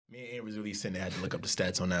Me and Aaron was really sitting there. I had to look up the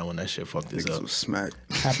stats on that one. That shit fucked us Niggas up. was smacked.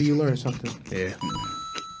 Happy you learned something. Yeah.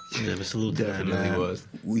 Yeah, but salute to that, Definitely man. was.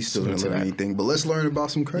 We still didn't to learn that. anything, but let's learn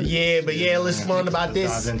about some credit. Yeah, but let's learn about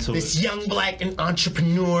Let's dive into this it. young black and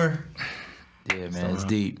entrepreneur. Yeah, man, it's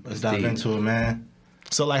deep. Let's It's dive deep. into it, man.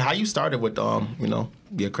 So, like, how you started with,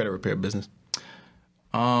 your credit repair business?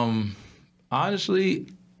 Honestly,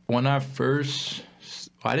 when I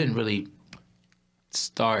didn't really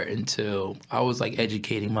start until I was like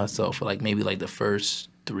educating myself for like maybe like the first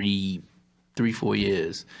 3-4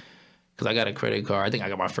 years. Cause I got a credit card. I think I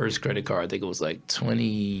got my first credit card. I think it was like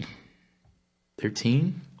 2013. I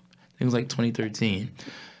think it was like 2013.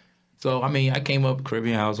 So, I mean, I came up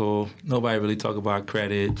Caribbean household. Nobody really talk about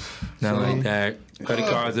credit, nothing like that. Credit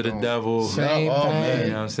cards are the devil. Same Oh, thing. man. You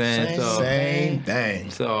know what I'm saying? Same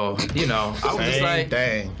thing. So, you know, I was just Same like,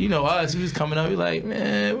 thing. you know, us, we was coming up, we like,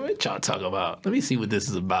 man, what y'all talking about? Let me see what this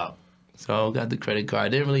is about. So, got the credit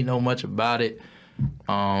card. Didn't really know much about it.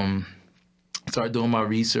 Started doing my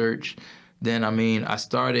research. Then, I mean, I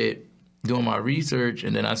started doing my research,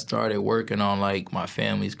 and then I started working on, like, my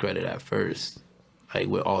family's credit at first. Like,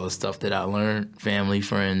 with all the stuff that I learned, family,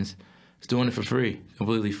 friends. I was doing it for free,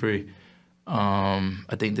 completely free.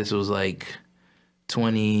 I think this was, like,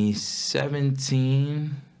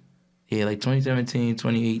 2017. Yeah, like 2017,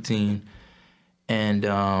 2018. And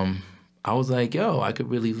I was like, yo, I could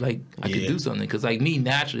really, like, I could do something. Because, like, me,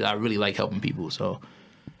 naturally, I really like helping people. So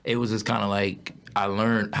it was just kind of like I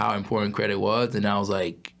learned how important credit was. And I was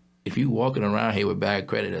like, if you walking around here with bad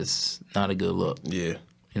credit, that's not a good look. Yeah.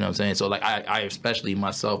 You know what I'm saying? So, like, I especially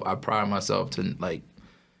myself, I pride myself to, like,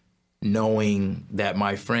 knowing that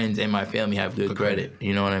my friends and my family have good credit.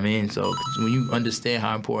 You know what I mean? So, 'cause when you understand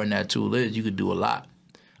how important that tool is, you could do a lot.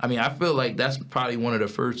 I mean, I feel like that's probably one of the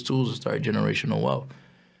first tools to start generational wealth.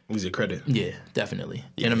 Was your credit? Yeah, definitely.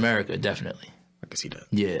 In America, definitely. I can see that.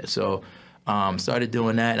 Yeah, so started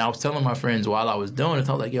doing that. And I was telling my friends while I was doing it,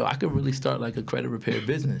 I was like, yo, I could really start, like, a credit repair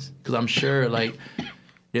business. Because I'm sure, like,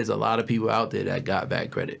 there's a lot of people out there that got bad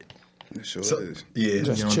credit. It sure So, is. yeah.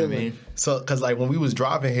 Just You know what I chilling. mean? So, cause like when we was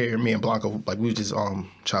driving here, me and Blanco, like we was just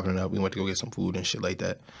chopping it up. We went to go get some food and shit like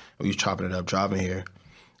that. We was chopping it up, driving here,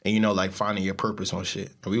 and you know, like finding your purpose on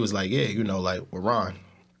shit. And we was like, yeah, you know, like with Ron,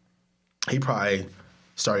 he probably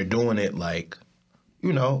started doing it like,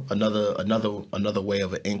 you know, another way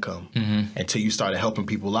of an income until you started helping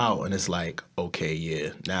people out, and it's like, okay, yeah.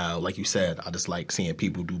 Now, like you said, I just like seeing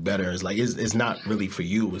people do better. It's like it's not really for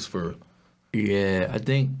you. It's for Yeah, I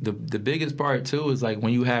think the biggest part too is like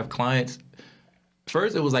when you have clients.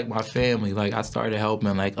 First, it was like my family. Like I started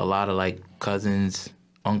helping like a lot of like cousins,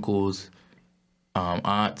 uncles,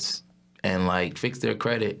 aunts, and like fix their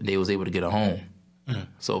credit. They was able to get a home.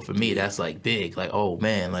 So for me, that's like big. Like, oh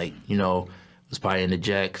man, like, you know, it was probably in the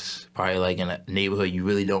Jacks, probably like in a neighborhood you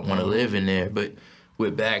really don't want to live in there. But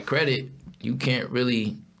with bad credit, you can't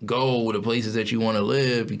really go to places that you want to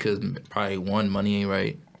live because probably one, money ain't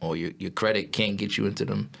right, or your credit can't get you into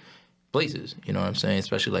them places. You know what I'm saying?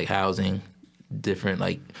 Especially like housing, different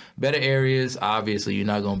like better areas. Obviously, you're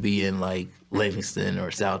not gonna be in like Livingston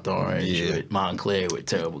or South Orange or Montclair with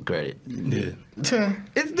terrible credit. Yeah. It's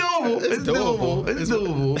doable. It's doable. It's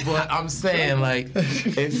doable. But I'm saying like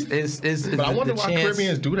it's But I wonder the why chance.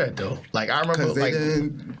 Caribbeans do that though. Like I remember, Because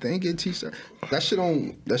like they ain't get teach that shit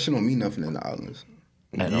don't mean nothing in the islands.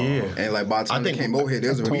 At all. yeah, And like by the time I they think came over here, they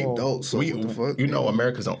was already told- adults. So we, what the fuck? you know,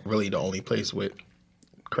 America's not really the only place with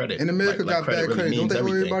credit. And America Like got bad really credit. Don't means they owe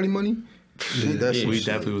everything. everybody money? Ain't that some We shit?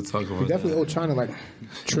 definitely was talking about We definitely that. owe China like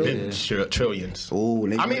trillions. Trillions. Oh,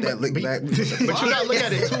 and they I mean, that lick back. but you gotta look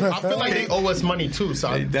at it too. I feel like they owe us money too,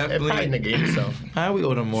 so They it definitely- probably negate itself. We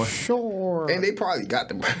owe them more. Sure. And they probably got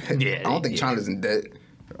the bread. Yeah, I don't think yeah. China's in debt.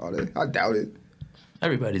 Are they? I doubt it.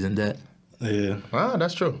 Everybody's in debt. Yeah. Ah,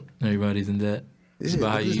 that's true. Everybody's in debt. It's Yeah,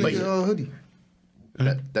 about how just you like use it. your hoodie.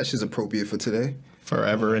 That shit's appropriate for today.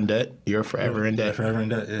 Forever in debt. You're forever in debt. Forever in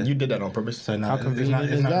debt. Yeah. You did that on purpose. So How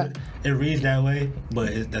convenient is that? It reads that way,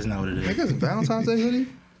 but that's not what it is. Nigga, it's Valentine's Day hoodie.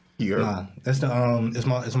 You're Nah, that's the it's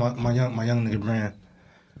my young nigga brand.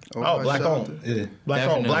 oh, black shout out owned. Yeah. Black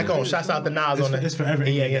owned. Black Definitely. owned. Shouts out to Nas It's, on that. it's forever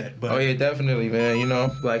in Yeah, your yeah. debt, but Oh yeah, definitely, man. You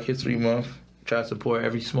know, Black History Month. Try to support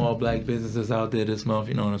every small black businesses out there this month.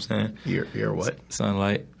 You know what I'm saying? You're what?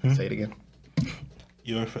 Sunlight. Say it again.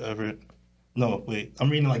 you're forever. No, wait. I'm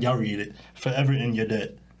reading like y'all read it. Forever in your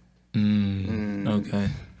debt. Okay.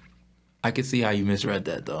 I can see how you misread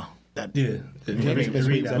that though. Yeah. It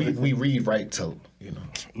reads everything. We read right to, you know.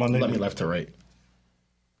 My Let nigga. me left to right.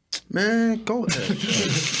 Man, go ahead.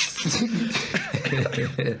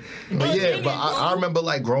 But yeah, but I remember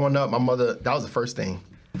like growing up, my mother, that was the first thing.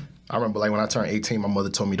 I remember like when I turned 18, my mother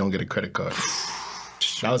told me don't get a credit card.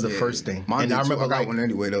 That was the first thing. Mine And did I too. remember I got like, one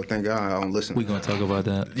anyway though. Thank God I don't listen. We gonna talk about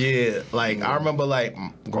that. yeah, like I remember like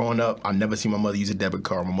growing up, I never seen my mother use a debit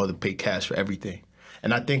card. My mother paid cash for everything.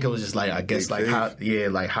 And I think it was just like, I guess Big like faith. how, yeah,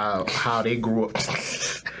 like how they grew up.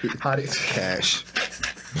 How they, Cash.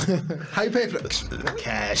 How you pay for that?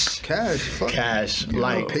 cash. Cash. Fuck. Cash, know,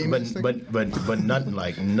 like, payments, but nothing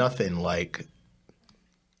like,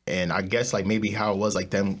 and I guess like maybe how it was like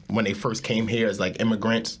them when they first came here as like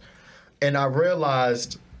immigrants, and I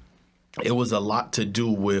realized it was a lot to do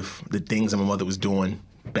with the things that my mother was doing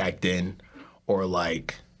back then, or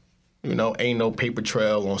like, you know, ain't no paper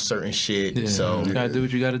trail on certain shit, Yeah. so. You gotta do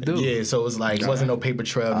what you gotta do. Yeah, so it was like wasn't no paper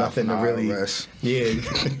trail, nothing to really. IRS.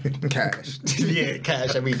 Yeah, Cash. yeah,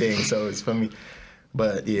 cash everything. So it's for me.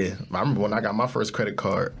 But yeah, I remember when I got my first credit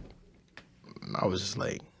card, I was just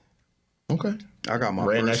like, okay. I got my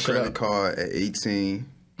Ran that first shit credit up. card at 18.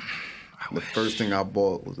 The first thing I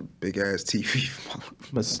bought was a big ass TV.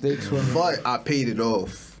 Mistakes were made. But I paid it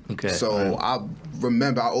off. Okay. So I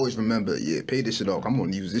always remember, pay this shit off. I'm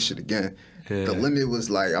gonna use this shit again. Yeah. The limit was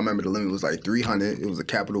like, I remember the limit was like 300. It was a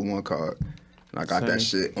Capital One card. And I got that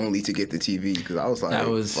Same. shit only to get the TV because I was like, That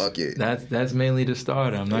was fuck it. That's mainly the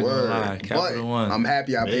start. I'm not Word. gonna lie. Capital But One. I'm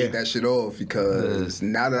happy I Yeah. paid that shit off because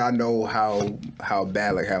now that I know how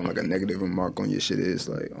bad like having like a negative remark on your shit is,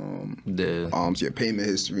 like your payment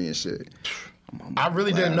history and shit. I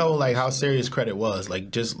really didn't know like how serious credit was.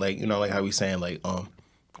 Like just like, you know, like how we saying like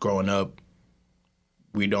growing up,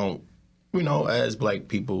 we don't, you know, as black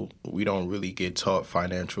people, we don't really get taught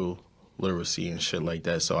financial literacy and shit like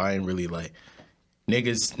that. So I ain't really like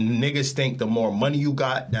niggas think the more money you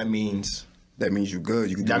got, that means you good.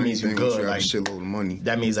 You can do That means you anything once good, you have like- a shitload of money.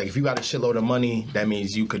 that means like if you got a shitload of money, that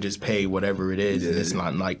means you could just pay whatever it is. And Yeah. it's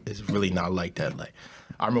not like it's really not like that. Like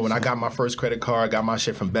I remember when I got my first credit card, got my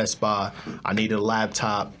shit from Best Buy. I needed a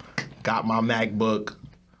laptop, got my MacBook.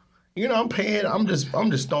 You know, I'm just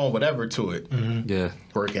throwing whatever to it. yeah.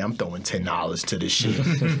 Working, I'm throwing $10 to this shit.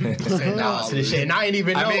 $10 to this shit. And I ain't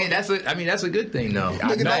even know. I mean that's a good thing though. Nigga,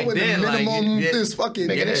 Back that was the then, like, minimum yeah. is fucking.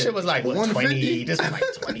 Nigga, this shit was like what, 20, 150? this was like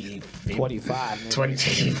 20, 25. Man. 20,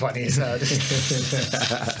 funny as hell.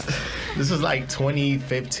 This was like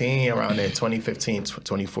 2015, around there, 2015,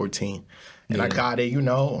 2014. And I got it, you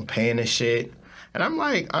know, I'm paying this shit. And I'm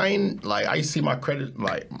like, I see my credit,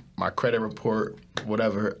 like my credit report,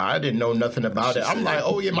 whatever. I didn't know nothing about it. I'm like,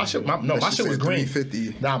 oh yeah, my shit was green.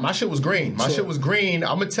 350. Nah, my shit was green. My shit was green.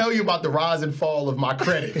 I'm gonna tell you about the rise and fall of my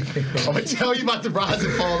credit. I'm gonna tell you about the rise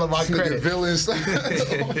and fall of my Nigga, credit. villains.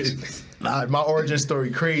 Nah, my origin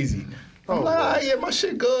story crazy. I'm like, ah, yeah, my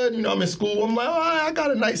shit good. You know, I'm in school. I'm like, all right, I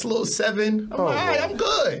got a nice little 7. I'm like, all right, I'm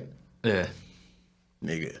good. Yeah.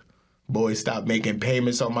 Nigga, boys stopped making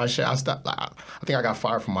payments on my shit. I stopped. I think I got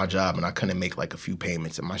fired from my job and I couldn't make like a few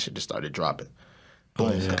payments and my shit just started dropping.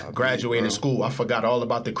 Boom. Graduated school. I forgot all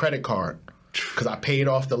about the credit card because I paid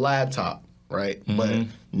off the laptop, right? But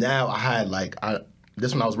now I had like,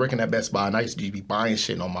 this when I was working at Best Buy and I used to be buying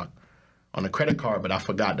shit on the credit card, but I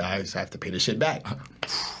forgot that I used to have to pay the shit back.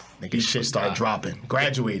 Nigga, shit started dropping.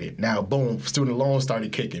 Graduated. Now, boom, student loans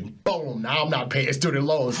started kicking. Boom, now I'm not paying student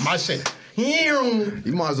loans. My shit, You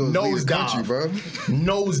might as well leave the country, bro.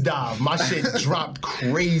 Nosedive. My shit dropped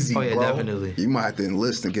crazy, Oh yeah, bro. definitely. You might have to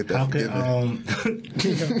enlist and get that How forgiven.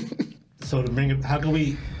 can so to bring it, how can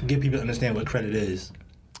we get people to understand what credit is?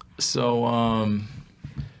 So,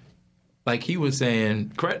 like he was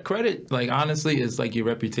saying, credit, like honestly, is like your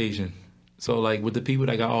reputation. So, like with the people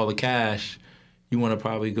that got all the cash, you want to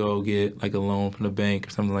probably go get like a loan from the bank or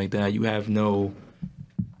something like that. You have no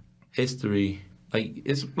history. Like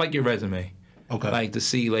it's like your resume. Okay. Like to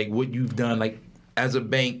see like what you've done. Like as a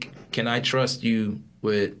bank, can I trust you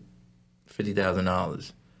with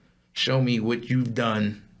 $50,000? Show me what you've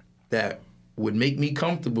done that would make me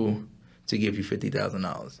comfortable to give you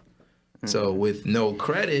 $50,000. So with no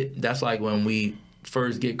credit, that's like when we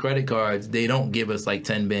first get credit cards, they don't give us like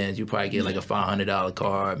 10 bands. You probably get like a $500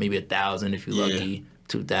 card, maybe $1,000 if you're lucky,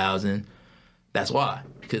 $2,000. That's why,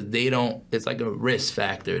 because they don't. It's like a risk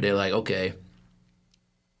factor. They're like, okay,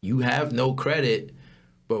 you have no credit,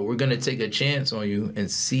 but we're gonna take a chance on you and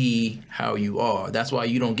see how you are. That's why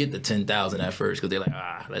you don't get the 10,000 at first, because they're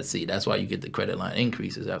like, let's see. That's why you get the credit line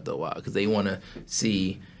increases after a while, because they want to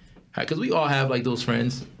see. Because we all have like those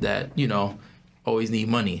friends that always need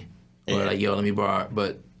money. Or like, yo, let me borrow,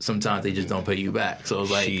 but sometimes they just don't pay you back. So it's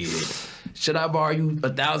like, should I borrow you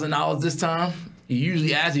 $1,000 this time? You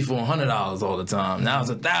usually ask me for $100 all the time. Now it's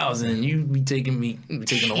 $1,000. You be taking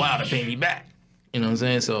a while to pay me back. You know what I'm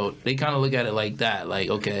saying? So they kind of look at it like that, like,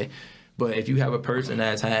 okay. But if you have a person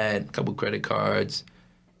that's had a couple credit cards,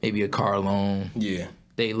 maybe a car loan,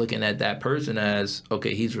 they looking at that person as,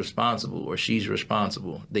 okay, he's responsible or she's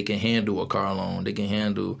responsible. They can handle a car loan. They can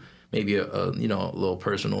handle maybe a little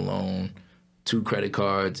personal loan, 2 credit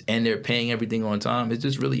cards, and they're paying everything on time. It's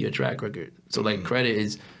just really your track record. So like credit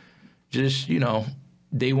is just,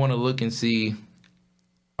 they want to look and see,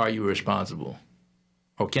 are you responsible?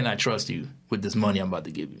 Or can I trust you with this money I'm about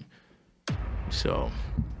to give you? So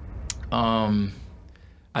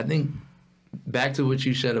I think back to what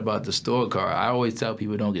you said about the store card, I always tell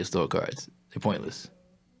people don't get store cards. They're pointless.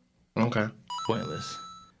 Okay. Pointless.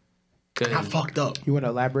 I fucked up. You want to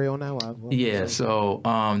elaborate on that? Yeah, so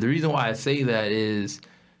the reason why I say that is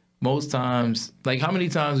most times, like how many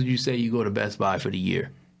times would you say you go to Best Buy for the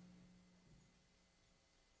year?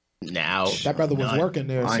 Now that brother was working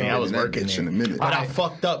there. I was working there in a minute. But I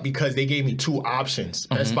fucked up because they gave me 2 options.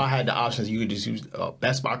 Best Buy had the options you could just use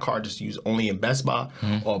Best Buy card, just use only in Best Buy,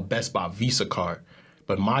 or Best Buy Visa card.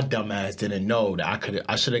 But my dumb ass didn't know that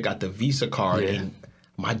I should have got the Visa card, and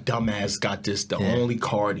my dumb ass got the only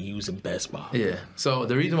card to use in Best Buy. Yeah. So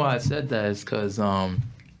the reason why I said that is because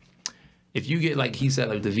if you get, like he said,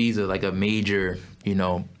 like the Visa, like a major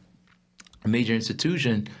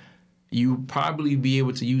institution, you probably be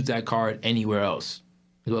able to use that card anywhere else.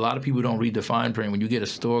 So a lot of people don't read the fine print. When you get a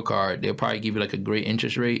store card, they'll probably give you like a great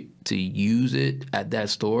interest rate to use it at that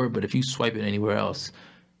store. But if you swipe it anywhere else,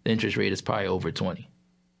 the interest rate is probably over 20.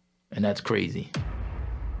 And that's crazy.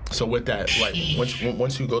 So with that, like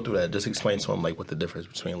once you go through that, just explain to them like what the difference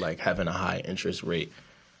between like having a high interest rate.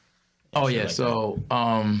 Oh yeah, so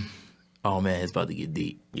oh man, it's about to get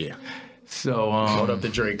deep. Yeah. So load up the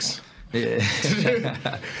drinks. Yeah.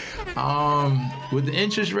 With the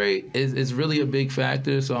interest rate, it's really a big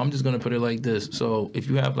factor. So I'm just gonna put it like this. So if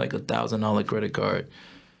you have like $1,000 credit card,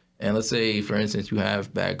 and let's say for instance you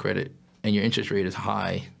have bad credit and your interest rate is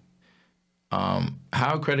high,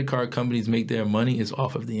 how credit card companies make their money is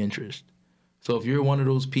off of the interest. So if you're one of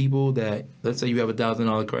those people that, let's say you have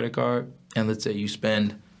 $1,000 credit card, and let's say you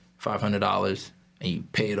spend $500 and you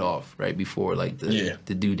pay it off right before like the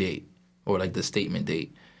due date or like the statement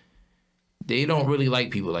date. They don't really like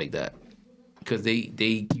people like that because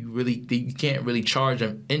you can't really charge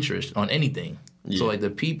them interest on anything. Yeah. So like the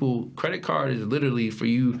people, credit card is literally for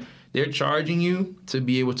you. They're charging you to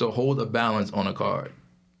be able to hold a balance on a card.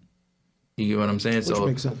 You get what I'm saying? Which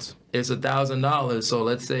makes sense. It's $1,000. So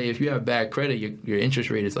let's say if you have bad credit, your interest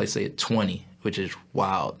rate is like say 20, which is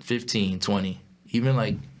wild. 15, 20, even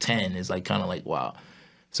like 10 is like kind of like wow.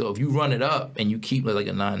 So if you run it up and you keep like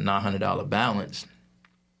a $900 balance,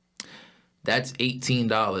 that's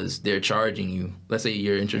 $18 they're charging you. Let's say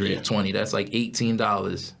your interest rate is 20. That's like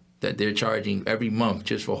 $18 that they're charging every month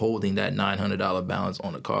just for holding that $900 balance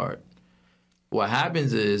on a card. What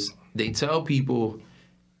happens is they tell people,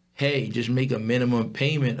 hey, just make a minimum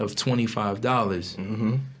payment of $25.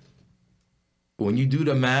 Mm-hmm. When you do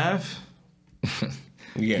the math,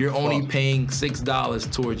 you're only paying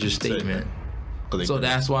 $6 towards your statement. So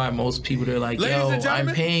that's why most people, they're like, yo,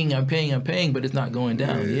 I'm paying, but it's not going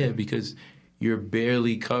down. Yeah, because you're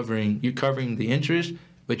barely covering the interest,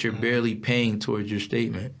 but you're barely paying towards your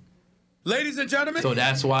statement. Ladies and gentlemen. So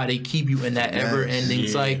that's why they keep you in that ever-ending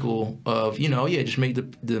cycle of, just make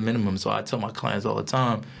the minimum. So I tell my clients all the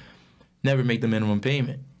time, never make the minimum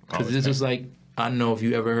payment. Because it's just like, I don't know if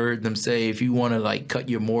you ever heard them say, if you want to like cut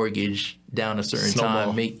your mortgage down a certain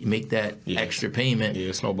time, make that extra payment.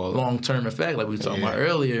 Yeah, snowball. Long-term effect, like we were talking about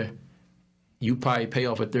earlier, you probably pay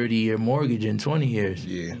off a 30-year mortgage in 20 years.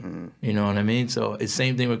 Yeah. Mm-hmm. You know what I mean? So it's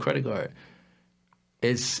same thing with credit card.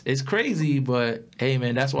 It's crazy, but hey,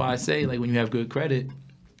 man, that's why I say, like, when you have good credit,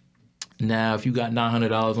 now if you got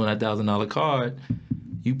 $900 on that $1,000 card,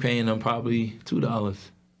 you paying them probably $2.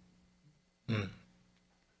 Mm.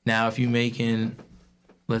 Now, if you making,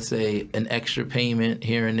 let's say, an extra payment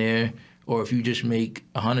here and there, or if you just make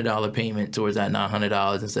 $100 payment towards that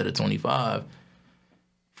 $900 instead of $25,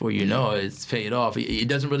 it's paid off. It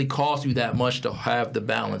doesn't really cost you that much to have the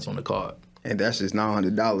balance on the card. And that's just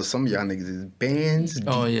 $900. Some of y'all niggas is bands.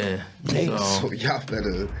 Oh, yeah. So y'all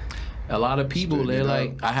better. A lot of people, they're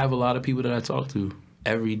like, I have a lot of people that I talk to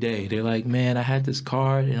every day. They're like, man, I had this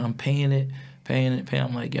card and I'm paying it.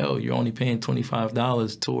 I'm like, yo, you're only paying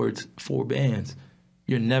 $25 towards 4 bands.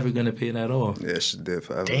 You're never gonna pay that off. Yeah, it's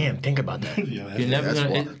different. Damn, think about that. You're never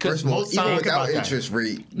gonna, because most times without interest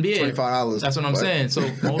rate, $25. That's what I'm saying. So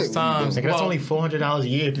most times, that's only $400 a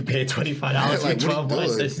year if you pay $25 for 12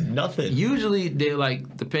 months. That's nothing. Usually, they're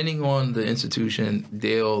like, depending on the institution,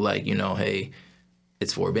 they'll like, hey,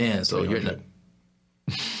 it's 4 bands, so you're not.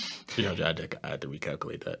 300. I had to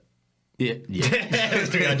recalculate that. Yeah. Yeah,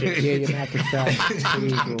 300. Yeah, your math is fast.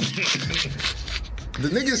 The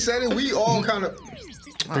niggas said it. We all kind of.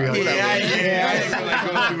 I ain't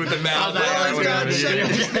gonna go through with the math.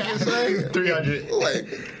 300. Like,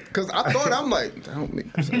 cause I thought I'm like, I don't make.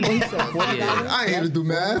 I ain't here to do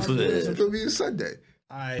math. It's gonna be a Sunday.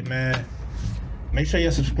 All right, man. Make sure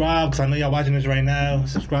you subscribe, because I know y'all watching this right now.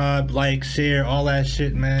 Subscribe, like, share, all that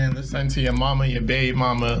shit, man. Listen to your mama, your baby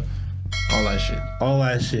mama, all that shit. All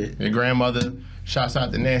that shit. Your grandmother. Shouts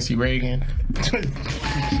out to Nancy Reagan.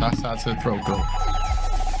 Shouts out to the throat goat.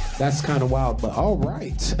 That's kind of wild, but all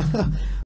right.